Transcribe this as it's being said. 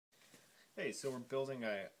Hey, so we're building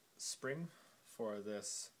a spring for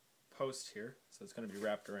this post here, so it's going to be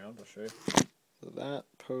wrapped around. I'll show you. So that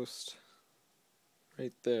post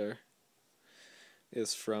right there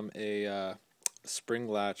is from a spring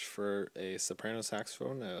latch for a soprano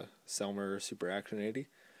saxophone, a Selmer Super Action 80.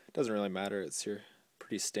 Doesn't really matter, it's your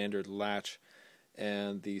pretty standard latch,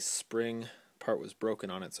 and the spring part was broken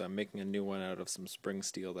on it, so I'm making a new one out of some spring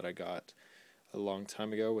steel that I got a long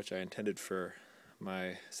time ago, which I intended for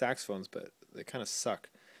my saxophones, but they kind of suck.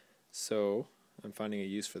 So I'm finding a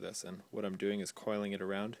use for this, and what I'm doing is coiling it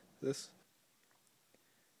around this.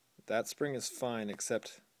 That spring is fine,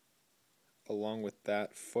 except along with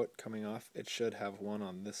that foot coming off, it should have one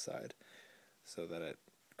on this side, so that it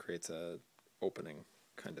creates a opening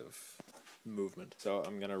kind of movement. So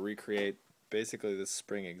I'm going to recreate basically this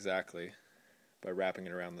spring exactly by wrapping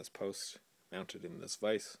it around this post mounted in this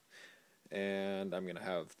vise, and I'm going to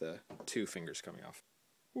have the two fingers coming off.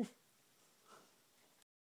 Oof.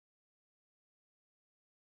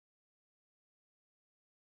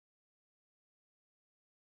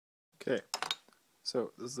 Okay,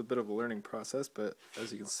 so this is a bit of a learning process, but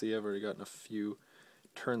as you can see, I've already gotten a few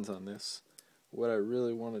turns on this. What I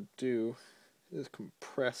really want to do is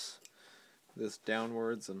compress this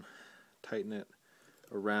downwards and tighten it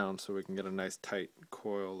around so we can get a nice tight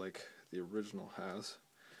coil like the original has.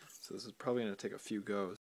 So this is probably going to take a few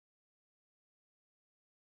goes.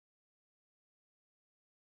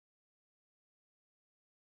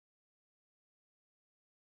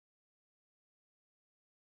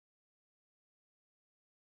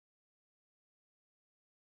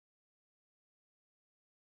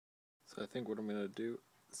 So I think what I'm going to do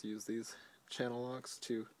is use these channel locks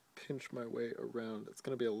to pinch my way around. It's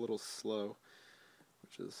going to be a little slow,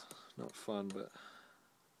 which is not fun, but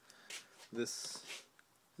this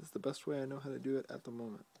is the best way I know how to do it at the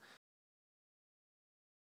moment.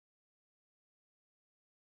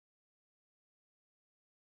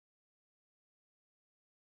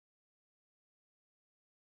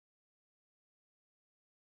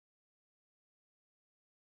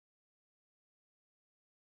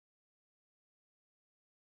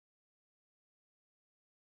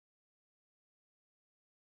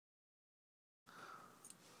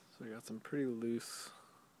 So we got some pretty loose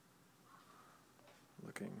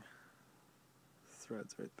looking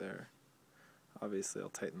threads right there. Obviously I'll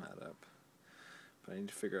tighten that up, but I need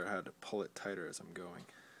to figure out how to pull it tighter as I'm going.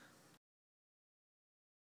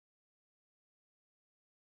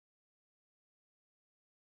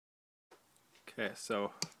 Okay,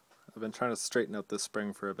 so I've been trying to straighten out this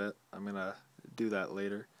spring for a bit. I'm going to do that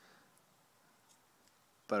later,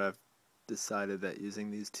 but I've decided that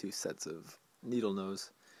using these two sets of needle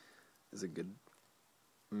nose is a good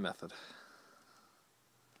method.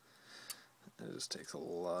 It just takes a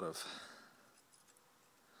lot of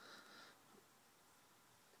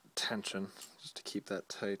tension just to keep that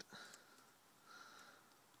tight,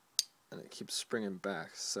 and it keeps springing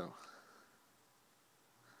back, so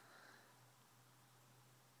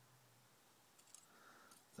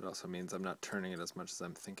that also means I'm not turning it as much as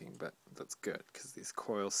I'm thinking, but that's good because these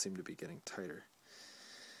coils seem to be getting tighter.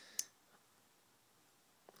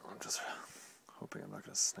 I'm just hoping I'm not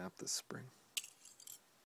going to snap this spring.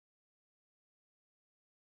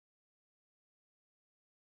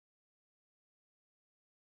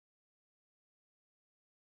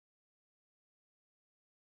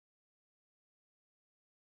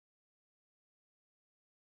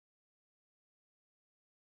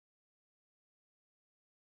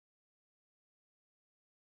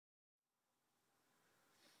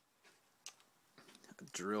 A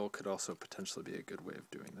drill could also potentially be a good way of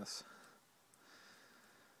doing this.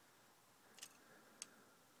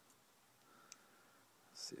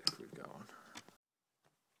 Let's see if we've got one.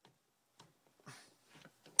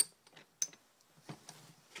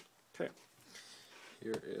 Okay,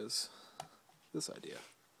 here is this idea.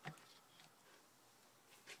 I'm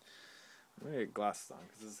going to get glasses on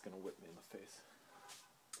because this is going to whip me in the face.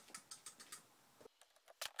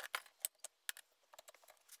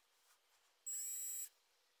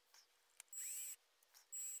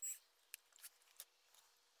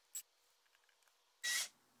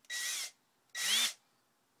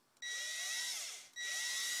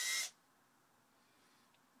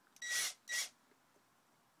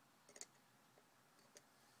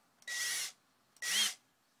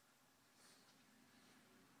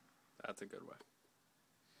 That's a good way.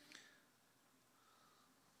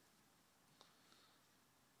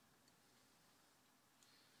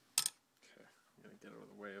 Okay, I'm going to get out of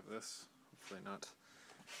the way of this. Hopefully not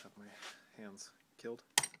have my hands killed.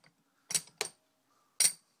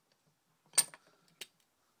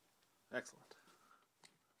 Excellent.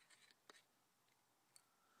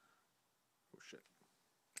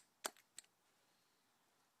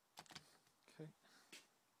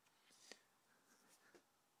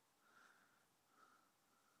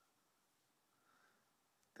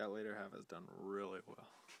 that later half has done really well.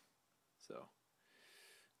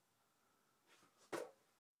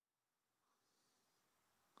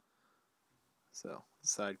 So the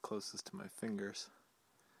side closest to my fingers,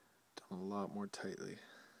 done a lot more tightly.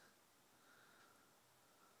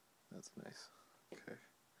 That's nice. Okay.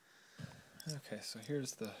 Okay, so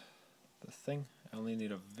here's the thing. I only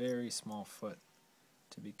need a very small foot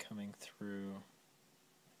to be coming through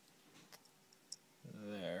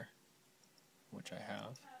there, which I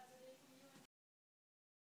have.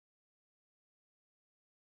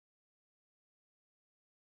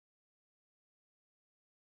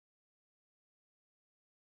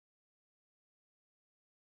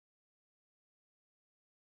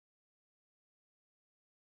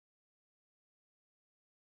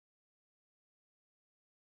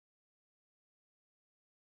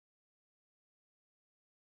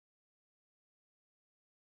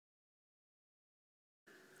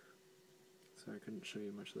 Sorry, I couldn't show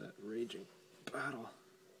you much of that raging battle.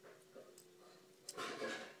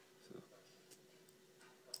 So,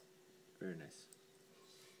 very nice.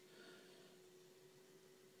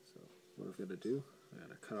 So, what I've got to do, I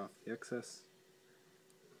got to cut off the excess.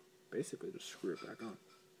 Basically, just screw it back on.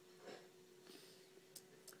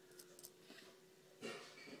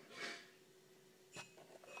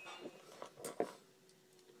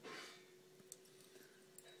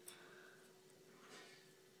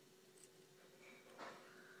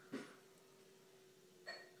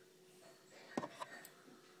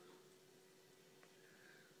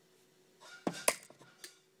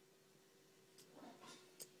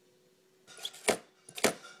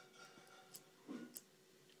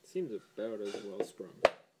 Seems about as well sprung,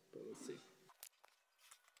 but let's see.